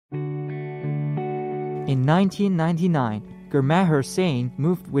In 1999, Gurmehar Singh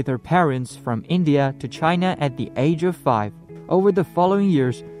moved with her parents from India to China at the age of 5. Over the following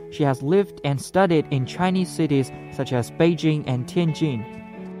years, she has lived and studied in Chinese cities such as Beijing and Tianjin.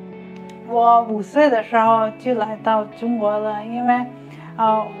 我5岁的时候就来到中国了，因为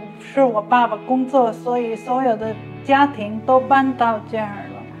是我爸爸工作，所以所有的家庭都搬到这儿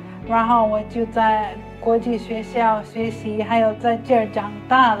了。然后我就在国际学校学习，还有在这儿长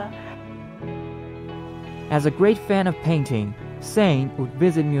大了。As a great fan of painting, Singh would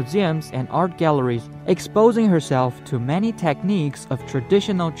visit museums and art galleries, exposing herself to many techniques of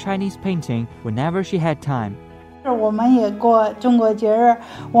traditional Chinese painting whenever she had time. 我们也过中国节日，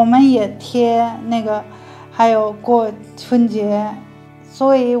我们也贴那个，还有过春节，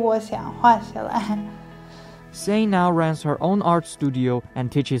所以我想画下来。Singh now runs her own art studio and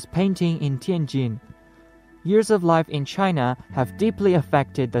teaches painting in Tianjin. Years of life in China have deeply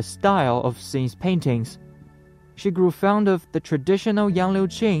affected the style of Singh's paintings. She grew fond of the traditional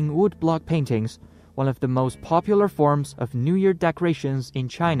Yangliuqing woodblock paintings, one of the most popular forms of New Year decorations in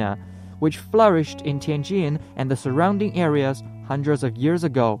China, which flourished in Tianjin and the surrounding areas hundreds of years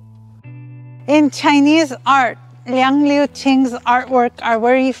ago. In Chinese art, Yangliuqing's artwork are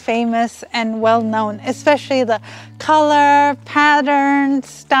very famous and well known, especially the color, pattern,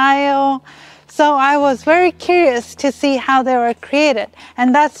 style. So I was very curious to see how they were created,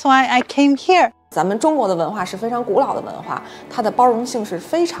 and that's why I came here. 咱们中国的文化是非常古老的文化，它的包容性是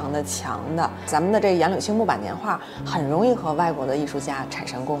非常的强的。咱们的这个杨柳青木板年画很容易和外国的艺术家产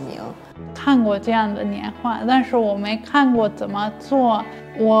生共鸣。看过这样的年画，但是我没看过怎么做。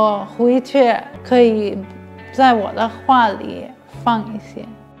我回去可以在我的画里放一些。